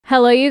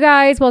Hello you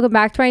guys, welcome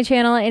back to my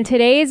channel. In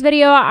today's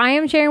video, I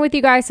am sharing with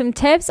you guys some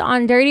tips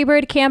on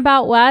Dirtybird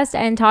Campout West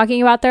and talking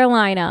about their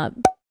lineup.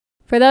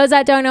 For those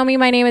that don't know me,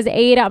 my name is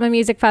Ada. I'm a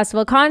music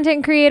festival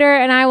content creator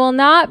and I will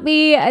not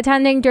be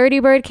attending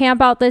Dirtybird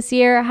Campout this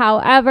year.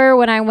 However,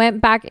 when I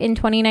went back in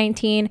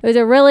 2019, it was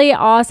a really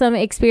awesome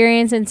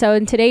experience. And so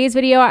in today's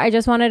video, I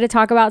just wanted to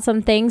talk about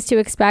some things to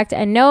expect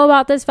and know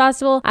about this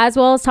festival, as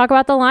well as talk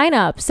about the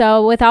lineup.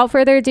 So without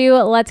further ado,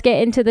 let's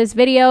get into this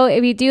video.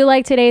 If you do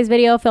like today's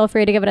video, feel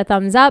free to give it a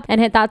thumbs up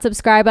and hit that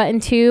subscribe button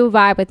to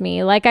vibe with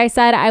me. Like I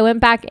said, I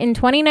went back in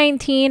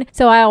 2019,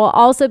 so I will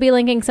also be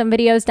linking some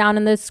videos down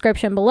in the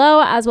description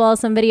below, as well as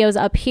some videos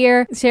up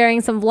here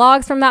sharing some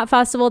vlogs from that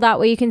festival.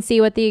 That way you can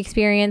see what the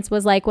experience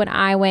was like when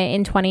I went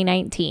in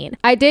 2019.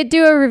 I did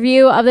do a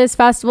review of this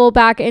festival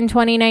back in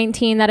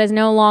 2019 that is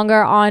no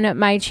longer on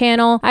my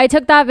channel. I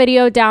took that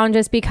video down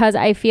just because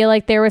I feel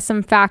like there were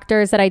some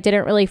factors that I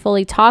didn't really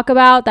fully talk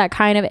about that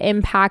kind of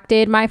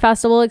impacted my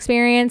festival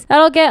experience that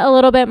I'll get a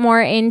little bit more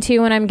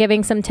into when I'm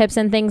giving some tips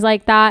and things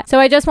like that.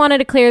 So I just wanted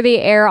to clear the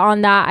air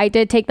on that. I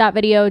did take that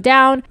video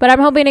down, but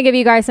I'm hoping to give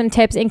you guys some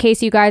tips in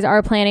case you guys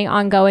are planning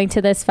on going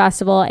to this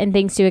festival and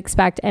things to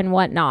expect and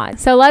whatnot.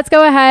 So let's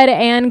go ahead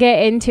and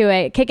get into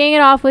it. Kicking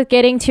it off with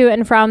getting to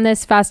and from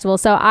this festival.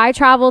 So I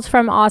traveled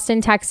from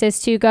Austin,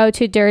 Texas to go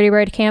to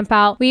Dirtybird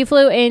Campout. We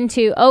flew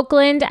into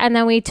Oakland and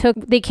then we took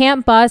the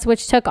camp bus,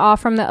 which took off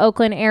from the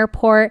Oakland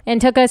airport and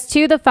took us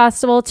to the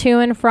festival to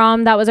and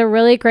from. That was a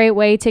really great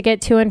way to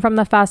get to and from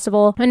the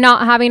festival and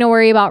not having to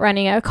worry about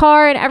renting a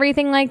car and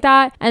everything like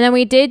that. And then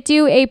we did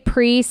do a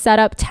pre-set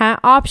up tent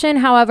option.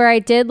 However, I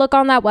did look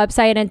on that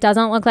website and it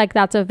doesn't look like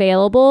that's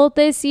available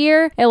this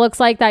year. It looks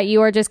like that you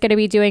are just going to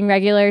be doing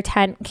regular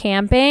tent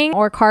camping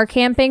or car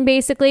camping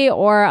basically,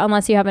 or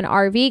unless you have an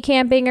RV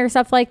camping or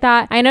stuff like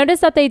that. I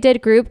noticed that they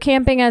did group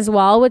camping as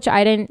well, which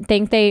I didn't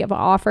think they've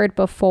offered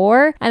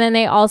before. And then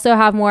they also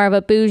have more of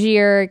a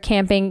bougier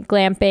camping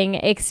glamping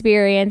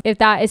experience if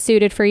that is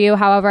suited for you.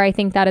 However, I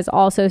think that is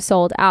also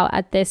sold out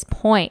at this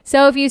point.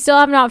 So if you still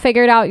have not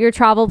figured out your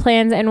travel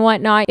plans and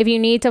whatnot, if you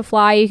need to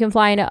fly, you can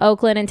fly into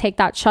Oakland and take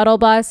that shuttle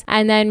bus,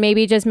 and then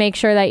maybe just make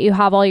sure that you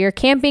have all your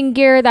camping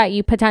gear that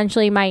you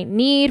potentially might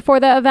need for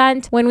the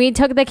event. When we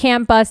took the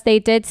camp bus, they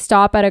did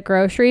stop at a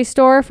grocery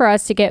store for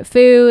us to get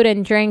food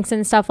and drinks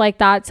and stuff like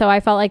that, so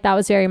I felt like that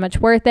was very much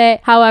worth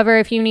it. However,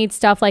 if you need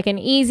stuff like an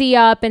easy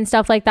up and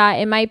stuff like that,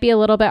 it might be a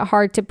little bit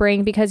hard to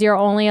bring because you're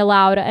only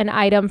allowed an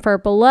item for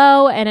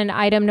below and an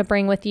item to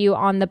bring with you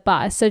on the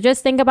bus. So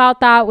just think about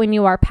that when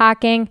you are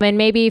packing, and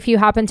maybe if you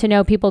happen to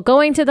know people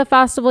going to the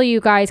festival, you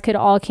guys could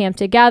all camp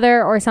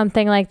together or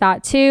something like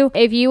that too.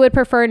 If you would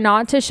prefer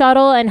not to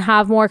shuttle and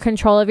have more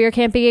control of your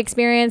camping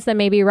experience, then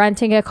maybe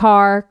renting a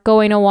car,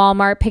 going to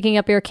Walmart, picking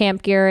up your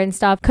camp gear and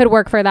stuff could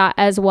work for that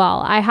as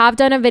well. I have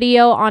done a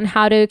video on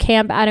how to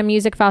camp at a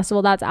music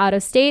festival that's out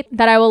of state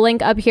that I will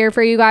link up here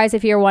for you guys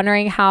if you're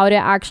wondering how to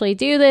actually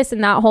do this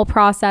and that whole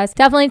process.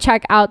 Definitely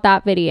check out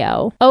that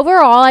video.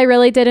 Overall, I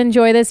really did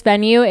enjoy this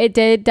venue. It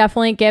did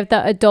definitely give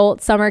the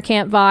adult summer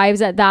camp vibes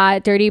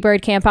that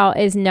Dirtybird Campout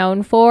is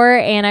known for,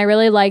 and I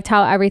really liked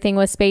how everything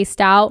was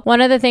spaced out.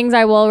 One of the things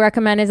I will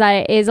recommend is that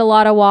it is a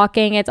lot of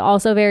walking. It's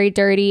also very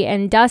dirty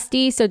and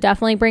dusty, so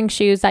definitely bring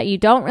shoes that you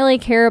don't really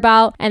care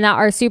about and that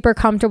are super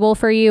comfortable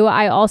for you.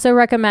 I also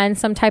recommend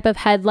some type of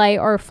headlight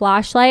or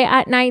flashlight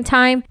at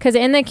nighttime because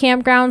in the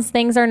campgrounds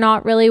things are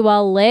not really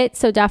well lit,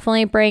 so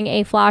definitely bring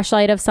a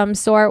flashlight of some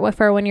sort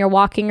for when you're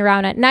walking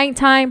around at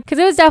nighttime, because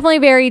it was definitely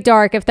very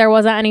dark if there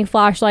wasn't any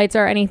flashlights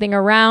or anything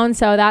around,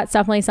 so that's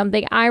definitely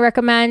something I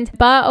recommend.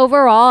 But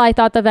overall, I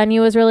thought the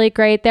venue was really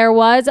great. There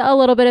was a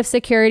little bit of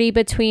security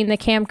between the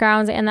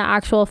campgrounds and the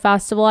actual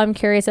festival. I'm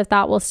curious if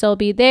that will still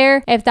be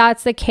there. If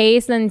that's the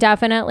case, then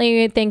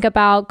definitely think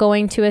about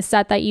going to a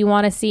set that you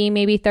want to see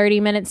maybe 30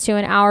 minutes to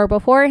an hour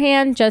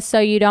beforehand, just so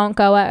you don't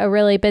go at a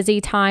really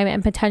busy time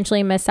and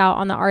potentially miss out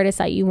on the artist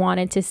that you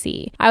wanted to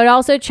see. I would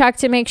also check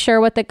to make sure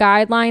what the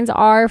guidelines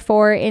are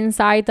for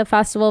inside the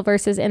festival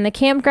versus in the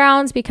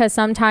campgrounds, because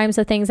sometimes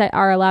the things that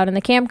are allowed in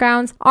the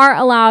campgrounds aren't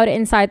allowed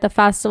inside the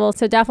festival,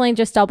 so definitely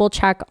just double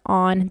check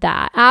on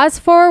that. As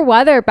for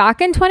weather,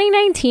 back in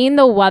 2019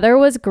 the weather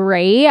was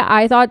great.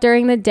 I thought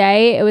during the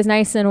day it was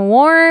nice and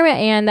warm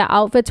and the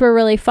outfits were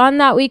really fun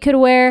that we could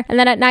wear, and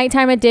then at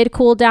nighttime it did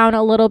cool down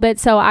a little bit,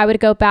 so I would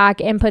go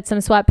back and put some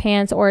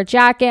sweatpants or a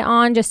jacket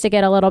on just to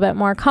get a little bit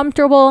more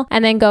comfortable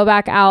and then go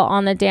back out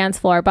on the dance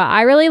floor. But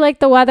I really liked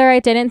the weather. I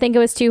didn't think it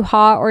was too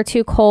hot or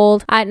too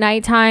cold. At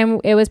nighttime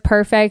it was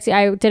perfect.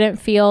 I didn't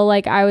feel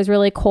like I was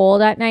really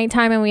cold at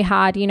nighttime, and we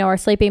had, you know, our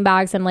sleeping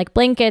bags and like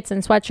blankets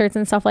and sweatshirts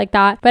and stuff like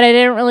that, but I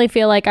didn't really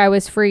feel like I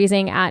was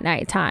freezing at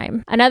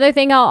nighttime. Another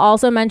thing I'll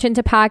also mention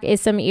to pack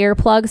is some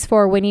earplugs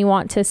for when you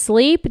want to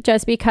sleep,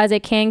 just because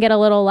it can get a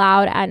little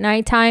loud at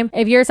nighttime.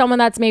 If you're someone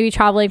that's maybe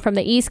traveling from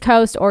the East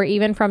Coast or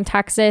even from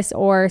Texas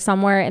or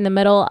somewhere in the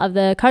middle of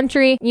the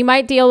country, you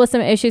might deal with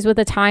some issues with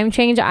the time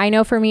change. I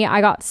know for me,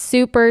 I got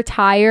super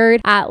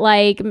tired at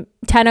like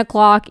 10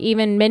 o'clock,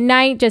 even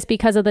midnight, just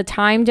because of the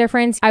time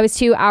difference. I was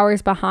 2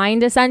 hours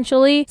behind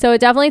essentially. So it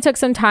definitely took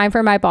some time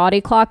for my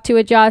body clock to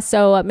adjust.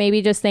 So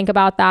maybe just think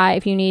about that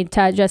if you need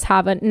to just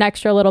have an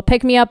extra little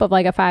pick me up of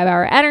like a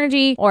 5-hour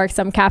energy or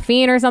some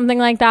caffeine or something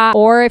like that.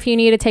 Or if you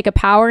need to take a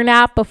power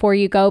nap before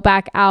you go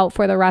back out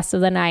for the rest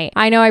of the night.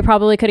 I know I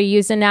probably could have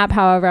used a nap.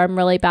 However, I'm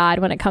really bad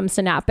when it comes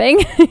to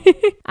napping.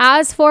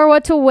 As for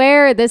what to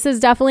wear, this is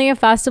definitely a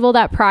festival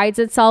that prides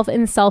itself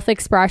in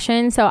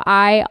self-expression. So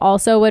I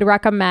also would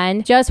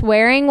recommend just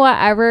wearing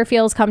whatever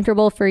feels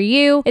comfortable for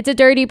you. It's a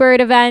Dirtybird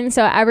event,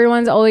 so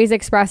everyone's always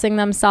expressing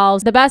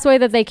themselves the best way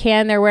that they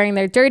can. They're wearing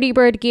their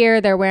Dirtybird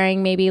gear. They're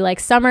wearing maybe like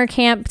summer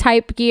camp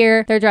type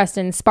gear. They're dressed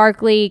in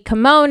sparkly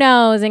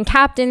kimonos and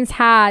captain's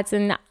hats,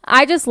 and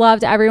I just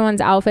loved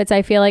everyone's outfits.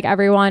 I feel like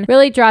everyone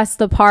really dressed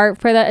the part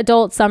for the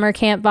adult summer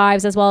camp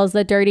vibes as well as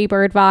the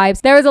Dirtybird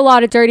vibes. There was a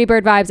lot of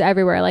Dirtybird vibes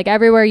everywhere. Like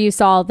everywhere you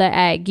saw the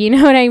egg, you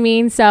know what I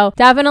mean? So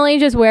definitely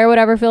just wear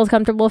whatever feels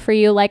comfortable for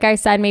you. Like I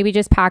said, maybe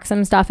just pack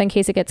some stuff in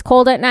case it gets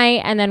cold at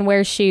night, and then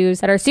wear shoes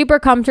that are super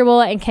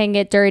comfortable and can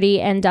get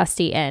dirty and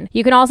dusty in.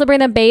 You can also bring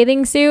the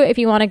bathing suit if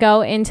you want to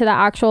go into the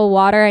actual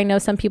water. I know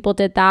some people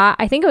did that.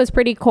 I think it was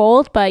pretty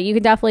cold, but you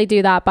can definitely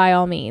do that by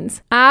all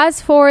means.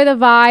 As for the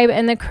vibe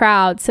and the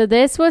crowd, so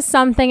this was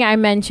something I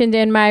mentioned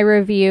in my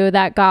review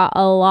that got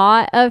a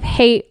lot of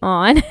hate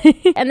on.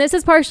 And this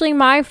is partially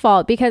my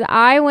fault because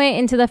I went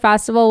into the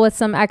festival with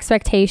some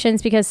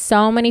expectations because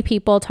so many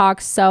people talk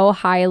so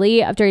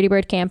highly of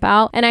Dirtybird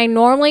Campout. And I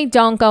normally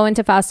don't go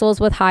into festivals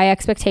with high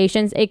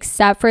expectations,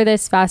 except for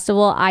this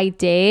festival I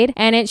did.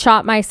 And it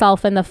shot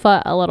myself in the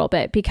foot a little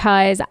bit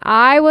because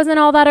I wasn't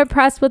all that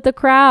impressed with the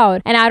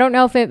crowd. And I don't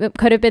know if it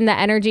could have been the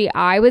energy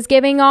I was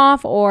giving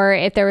off, or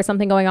if there was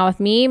something going on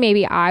with me.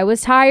 Maybe I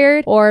was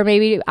tired, or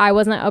maybe I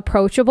wasn't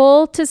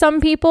approachable to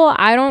some people.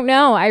 I don't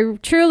know. I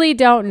truly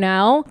don't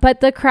know.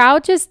 But the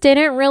crowd just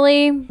didn't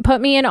really put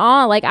me in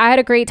awe. Like I had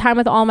a great time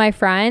with all my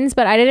friends,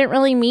 but I didn't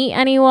really meet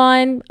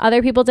anyone.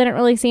 Other people didn't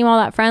really seem all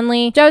that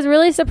friendly, which I was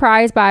really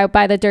surprised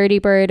by the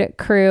Dirtybird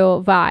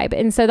crew vibe.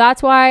 And so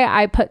that's why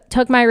I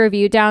took my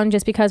review down,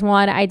 just because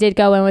one, I did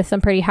go in with some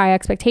pretty high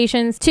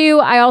expectations. Two,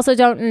 I also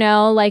don't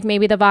know, like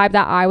maybe the vibe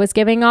that I was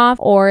giving off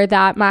or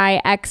that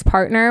my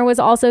ex-partner was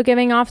also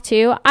giving off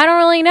too. I don't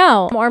really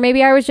know. Or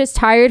maybe I was just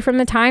tired from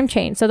the time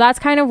change. So that's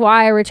kind of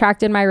why I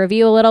retracted my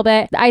review a little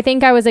bit. I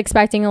think I was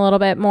expecting a little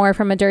bit more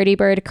from a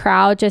Dirtybird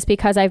crowd just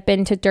because I've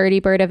been to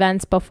Dirtybird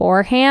events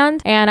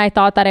beforehand, and I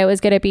thought that it was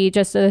going to be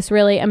just this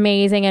really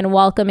amazing and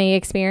welcoming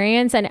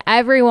experience. And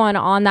everyone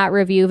on that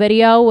review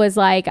video was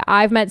like,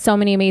 I've met so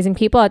many amazing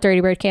people at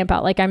Dirtybird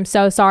Campout. Like, I'm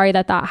so sorry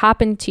that that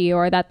happened to you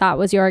or that that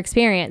was your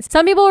experience.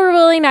 Some people were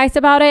really nice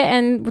about it,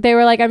 and they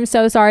were like, I'm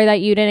so sorry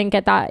that you didn't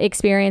get that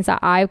experience that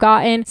I've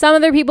gotten. Some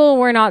other people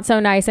were not so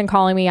nice and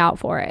calling me out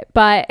for it,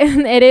 but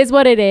it is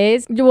what it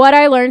is. What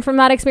I learned from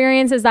that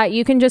experience is that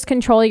you can just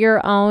control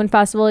your own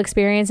festival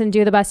experience and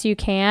do the best you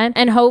can.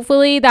 And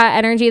hopefully that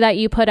energy that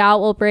you put out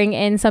will bring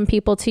in some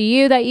people to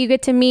you that you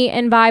get to meet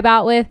and vibe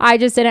out with. I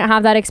just didn't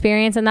have that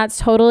experience, and that's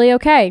totally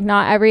okay.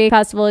 Not every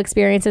festival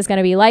experience is going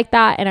to be like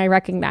that, and I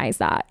recognize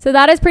that. So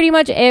that is pretty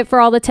much it for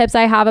all the tips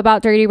I have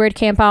about Dirtybird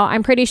Campout.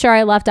 I'm pretty sure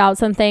I left out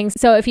some things.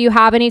 So if you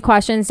have any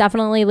questions,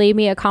 definitely leave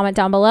me a comment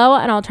down below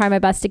and I'll try my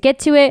best to get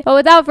to it. But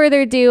without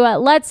further ado,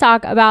 let's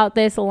talk about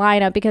this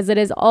lineup because it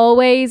is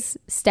always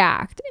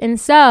stacked. And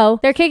so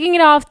they're kicking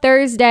it off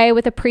Thursday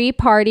with a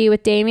pre-party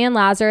with Damian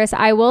Lazarus.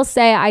 I will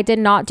say I did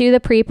not do the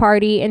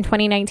pre-party in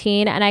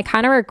 2019 and I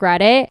kind of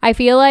regret it. I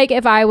feel like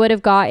if I would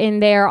have gotten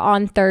there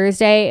on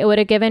Thursday, it would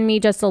have given me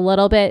just a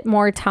little bit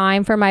more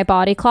time for my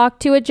body clock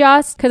to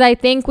adjust, because I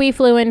think we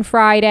flew in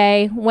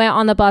Friday, went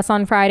on the bus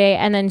on Friday,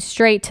 and then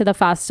straight to the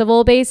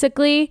festival.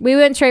 Basically, we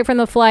went straight from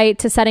the flight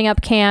to setting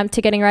up camp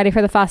to getting ready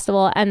for the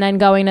festival and then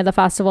going to the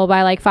festival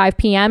by like 5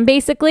 p.m.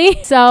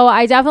 basically. So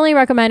I definitely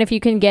recommend, if you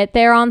can get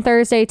there on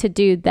Thursday, to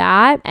do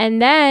that.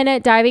 And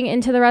then diving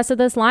into the rest of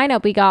this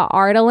lineup, we got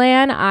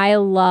Ardalan. I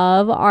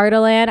love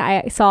Ardalan.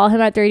 I saw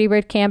him at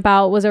Dirtybird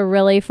Campout. It was a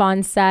really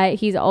fun set.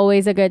 He's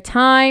always a good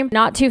time.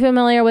 Not too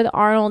familiar with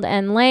Arnold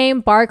and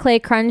Lame. Barclay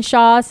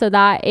Crenshaw, so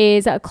that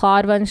is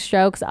Claude Von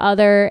Stroke's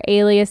other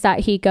alias that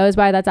he goes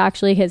by. That's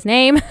actually his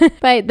name.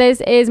 But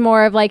this is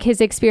more of like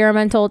his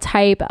experimental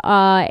type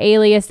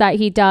alias that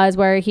he does,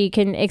 where he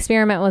can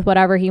experiment with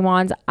whatever he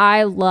wants.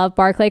 I love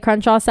Barclay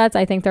Crenshaw sets.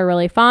 I think they're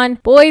really fun.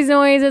 Boys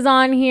Noise is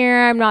on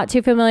here. I'm not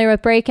too familiar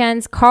with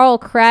Breakends. Carl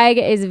Craig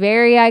is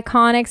very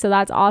iconic, so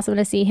that's awesome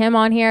to see him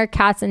on here.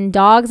 Cats and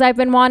Dogs I've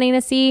been wanting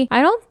to see.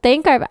 I don't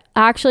think I've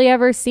actually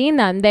ever seen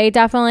them. They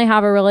definitely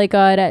have a really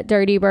good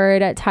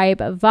Dirtybird type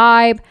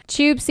vibe.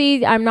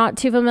 Choopsy, I'm not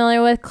too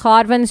familiar with.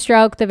 Claude Von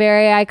Stroke, the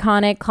very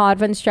iconic Claude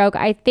Von Stroke.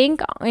 I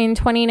think in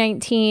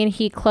 2019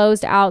 he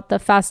closed out the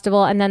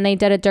festival and then they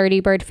did a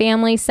Dirtybird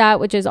family set,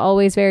 which is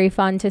always very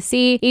fun to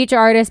see. Each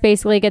artist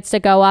basically gets to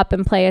go up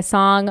and play a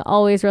song.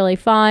 Always really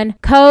fun.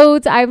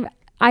 Codes,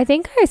 I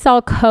think I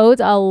saw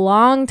codes a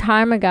long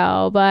time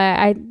ago, but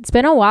it's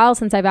been a while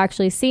since I've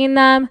actually seen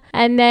them.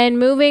 And then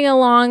moving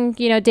along,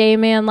 you know,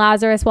 Damian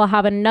Lazarus will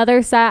have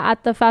another set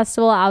at the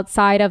festival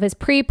outside of his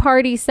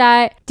pre-party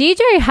set.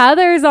 DJ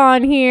Heather's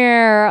on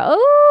here.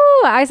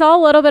 Ooh, I saw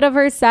a little bit of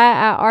her set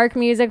at Arc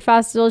Music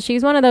Festival.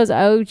 She's one of those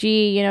OG,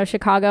 you know,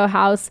 Chicago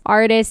house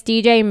artists.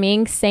 DJ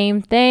Minx,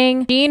 same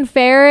thing. Gene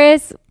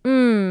Ferris.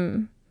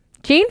 Gene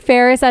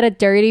Ferris at a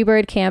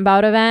Dirtybird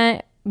Campout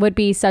event would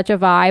be such a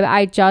vibe.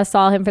 I just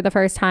saw him for the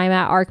first time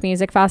at Arc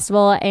Music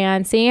Festival,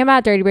 and seeing him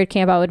at Dirtybird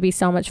Campout would be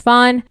so much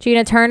fun.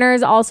 Gina Turner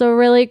is also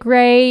really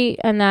great.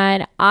 And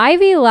then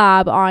Ivy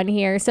Lab on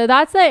here. So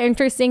that's the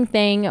interesting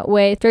thing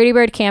with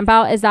Dirtybird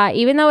Campout, is that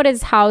even though it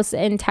is house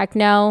and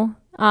techno,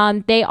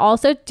 they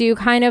also do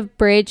kind of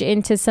bridge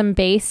into some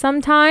bass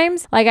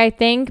sometimes. Like I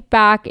think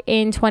back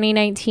in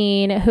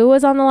 2019, who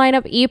was on the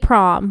lineup?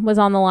 E-Prom was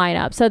on the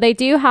lineup. So they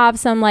do have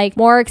some like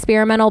more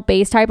experimental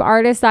bass type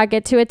artists that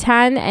get to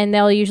attend, and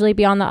they'll usually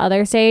be on the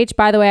other stage.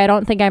 By the way, I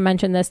don't think I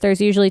mentioned this.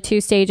 There's usually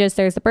 2 stages.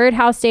 There's the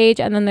Birdhouse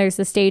stage, and then there's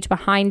the stage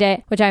behind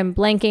it, which I'm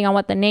blanking on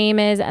what the name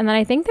is. And then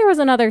I think there was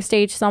another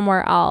stage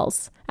somewhere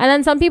else. And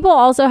then some people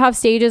also have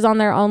stages on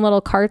their own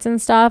little carts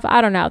and stuff.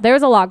 I don't know.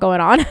 There's a lot going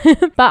on.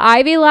 But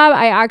Ivy Lab,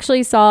 I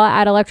actually saw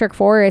at Electric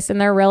Forest, and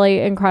they're really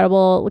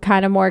incredible,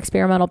 kind of more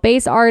experimental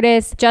bass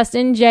artists.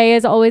 Justin J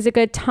is always a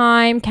good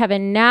time.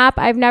 Kevin Knapp,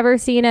 I've never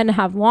seen and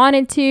have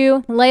wanted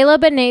to. Layla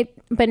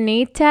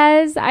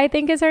Benitez, I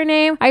think is her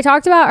name. I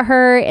talked about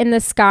her in the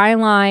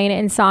Skyline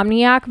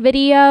Insomniac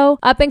video.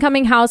 Up and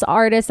coming house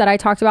artist that I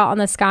talked about on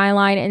the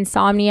Skyline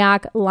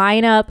Insomniac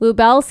lineup.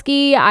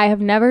 Lubelski, I have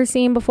never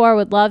seen before,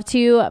 would love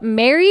to.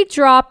 Mary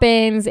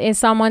Droppins is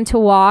someone to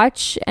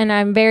watch, and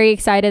I'm very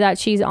excited that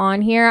she's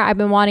on here. I've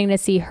been wanting to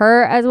see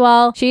her as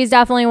well. She's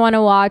definitely one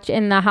to watch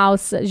in the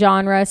house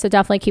genre, so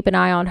definitely keep an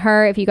eye on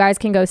her. If you guys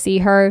can go see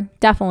her,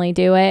 definitely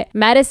do it.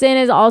 Medicine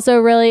is also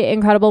really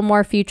incredible,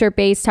 more future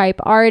bass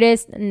type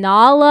artist.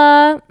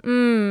 Nala,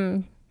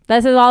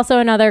 this is also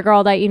another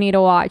girl that you need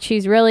to watch.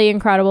 She's really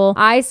incredible.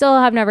 I still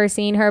have never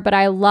seen her, but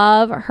I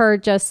love her.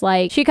 Just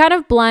like, she kind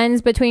of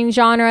blends between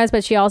genres,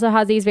 but she also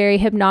has these very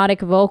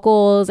hypnotic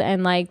vocals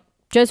and like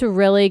just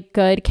really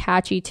good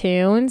catchy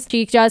tunes.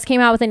 She just came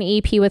out with an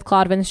EP with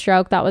Claude Van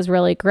Stroke that was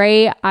really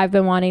great. I've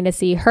been wanting to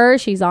see her.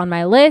 She's on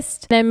my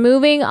list. Then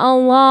moving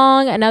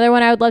along, another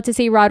one I would love to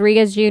see,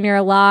 Rodriguez Jr.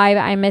 live.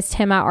 I missed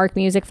him at Arc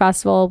Music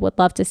Festival. Would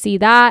love to see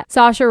that.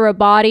 Sasha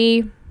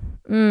Rabati.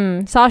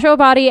 Sasha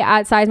Rabati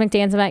at Seismic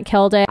Dance Event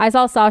killed it. I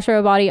saw Sasha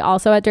Rabati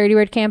also at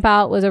Dirtybird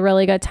Campout. Was a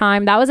really good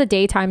time. That was a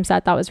daytime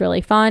set that was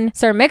really fun.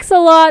 Sir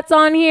Mix-a-Lot's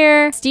on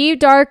here. Steve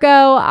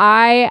Darko,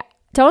 I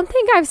don't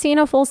think I've seen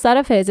a full set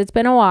of his. It's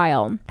been a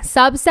while.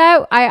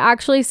 Subset, I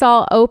actually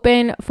saw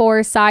open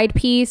for Side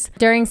Piece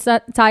during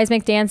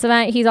Seismic Dance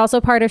Event. He's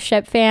also part of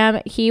Ship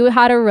Fam. He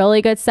had a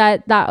really good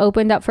set that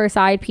opened up for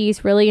Side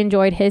Piece. Really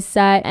enjoyed his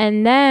set.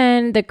 And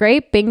then the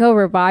Great Bingo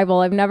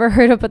Revival. I've never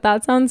heard of, but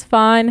that sounds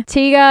fun.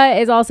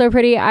 Tiga is also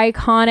pretty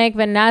iconic.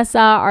 Vanessa,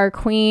 our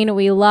queen.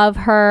 We love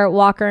her.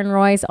 Walker and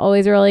Royce,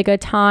 always a really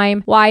good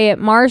time. Wyatt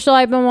Marshall,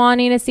 I've been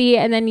wanting to see.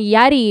 And then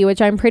Yeti, which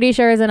I'm pretty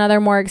sure is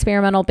another more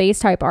experimental bass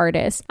type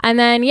artist. And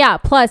then, yeah,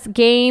 plus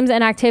games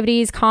and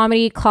activities,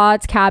 comedy,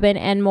 Claude's Cabin,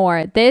 and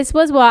more. This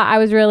was what I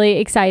was really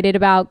excited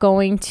about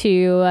going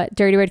to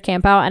Dirtybird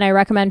Campout, and I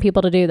recommend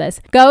people to do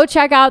this. Go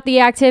check out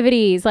the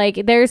activities.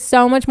 Like, there's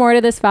so much more to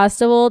this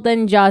festival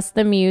than just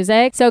the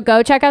music. So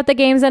go check out the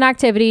games and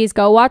activities.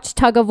 Go watch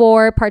Tug of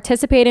War.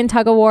 Participate in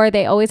Tug of War.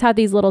 They always have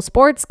these little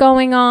sports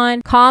going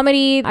on.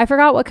 Comedy. I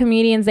forgot what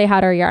comedians they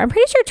had our year. I'm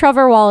pretty sure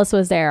Trevor Wallace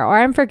was there, or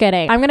I'm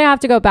forgetting. I'm gonna have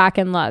to go back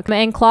and look.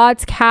 And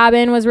Claude's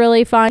Cabin was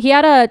really fun. He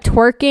had a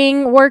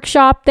twerking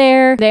workshop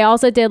there. They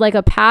also did like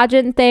a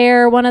pageant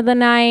there one of the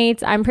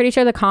nights. I'm pretty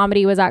sure the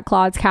comedy was at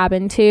Claude's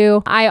Cabin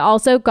too. I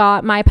also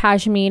got my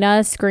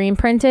pashmina screen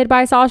printed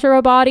by Sasha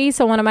Rabati.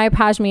 So one of my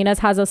pashminas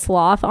has a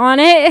sloth on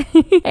it.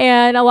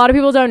 And a lot of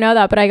people don't know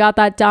that, but I got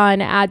that done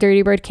at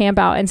Dirtybird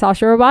Campout, and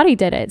Sasha Rabati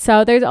did it.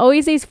 So there's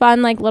always these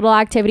fun like little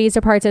activities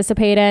to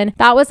participate in.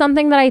 That was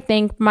something that I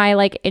think my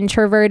like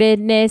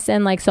introvertedness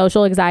and like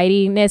social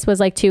anxiety-ness was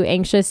like too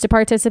anxious to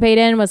participate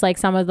in, was like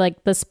some of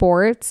like the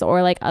sports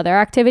or like other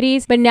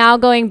activities. But now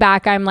going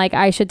back, I'm like,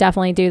 I should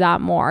definitely do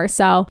that more.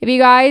 So if you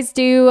guys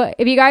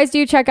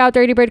do check out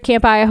Dirtybird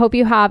Campout, I hope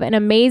you have an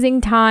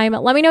amazing time.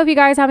 Let me know if you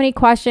guys have any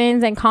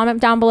questions, and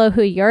comment down below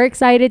who you're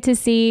excited to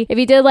see. If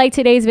you did like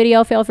today's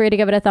video, feel free to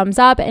give it a thumbs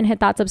up and hit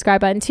that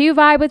subscribe button to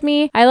vibe with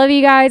me. I love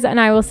you guys, and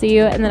I will see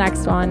you in the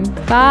next one.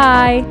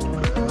 Bye.